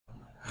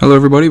Hello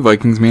everybody,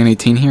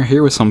 VikingsMan18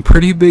 here with some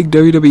pretty big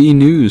WWE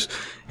news,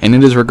 and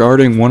it is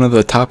regarding one of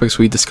the topics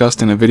we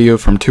discussed in a video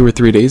from 2 or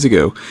 3 days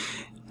ago.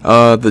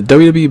 The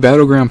WWE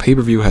Battleground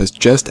pay-per-view has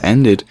just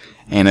ended,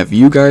 and if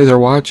you guys are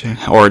watching,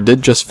 or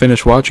did just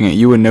finish watching it,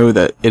 you would know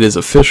that it is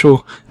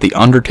official. The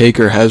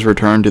Undertaker has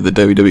returned to the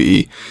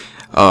WWE.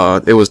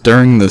 It was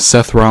during the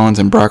Seth Rollins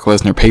and Brock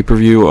Lesnar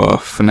pay-per-view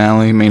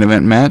finale main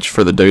event match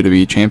for the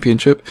WWE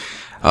Championship.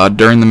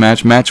 During the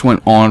match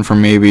went on for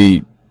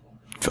maybe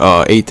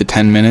 8 to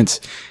 10 minutes,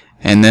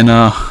 and then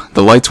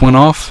the lights went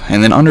off,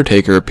 and then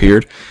Undertaker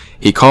appeared.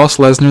 He cost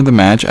Lesnar the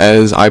match,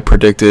 as I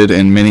predicted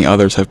and many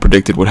others have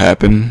predicted would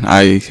happen.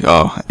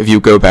 If you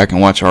go back and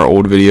watch our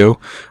old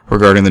video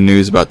regarding the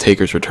news about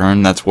Taker's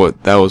return, that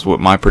was what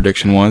my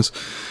prediction was,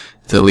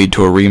 to lead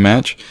to a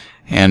rematch.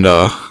 And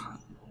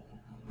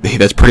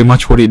that's pretty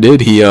much what he did.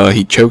 He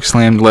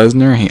chokeslammed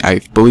Lesnar. I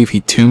believe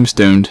he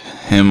tombstoned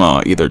him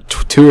either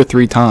 2 or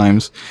 3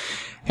 times,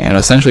 and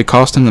essentially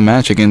cost him the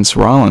match against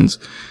Rollins.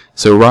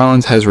 So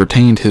Rollins has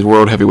retained his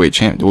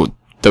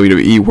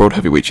WWE World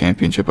Heavyweight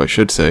Championship, I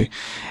should say.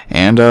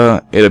 And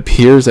it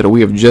appears that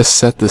we have just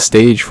set the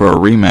stage for a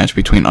rematch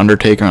between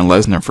Undertaker and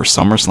Lesnar for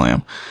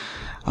SummerSlam.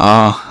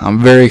 I'm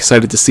very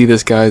excited to see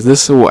this, guys.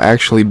 This will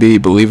actually be,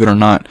 believe it or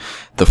not,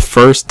 the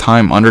first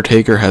time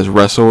Undertaker has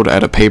wrestled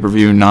at a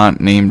pay-per-view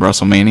not named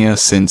WrestleMania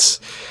since,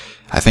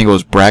 I think it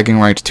was Bragging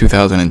Rights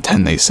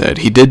 2010, they said.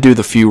 He did do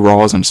the few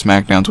Raws and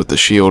SmackDowns with the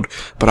Shield,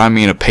 but I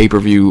mean a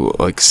pay-per-view,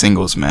 like,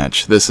 singles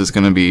match. This is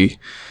going to be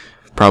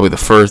probably the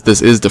first,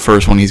 this is the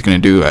first one he's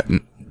going to do at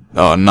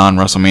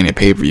non-WrestleMania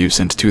pay-per-view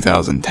since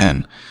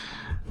 2010,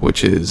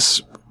 which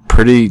is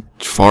pretty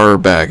far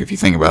back if you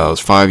think about it. It was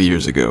 5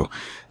 years ago.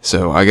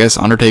 So I guess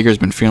Undertaker's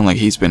been feeling like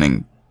he's been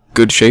in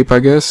good shape, I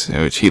guess,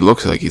 which he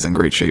looks like he's in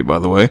great shape, by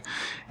the way.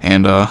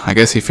 And I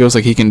guess he feels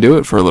like he can do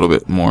it for a little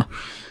bit more.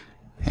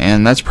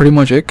 And that's pretty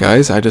much it,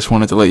 guys. I just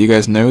wanted to let you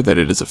guys know that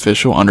it is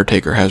official.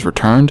 Undertaker has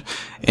returned.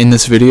 In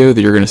this video,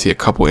 you're going to see a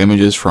couple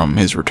images from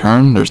his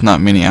return. There's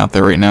not many out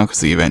there right now because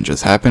the event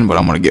just happened, but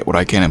I'm going to get what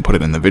I can and put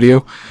it in the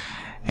video.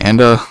 And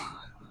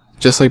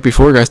just like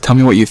before, guys, tell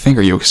me what you think.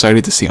 Are you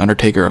excited to see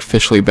Undertaker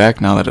officially back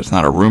now that it's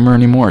not a rumor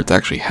anymore? It's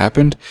actually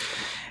happened.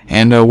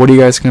 And what are you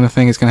guys going to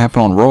think is going to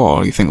happen on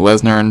Raw? Do you think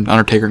Lesnar and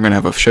Undertaker are going to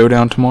have a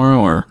showdown tomorrow,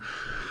 or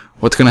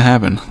what's going to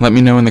happen? Let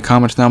me know in the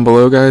comments down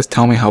below, guys.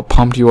 Tell me how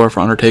pumped you are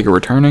for Undertaker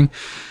returning.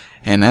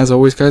 And as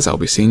always, guys, I'll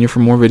be seeing you for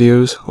more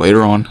videos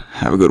later on.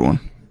 Have a good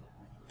one.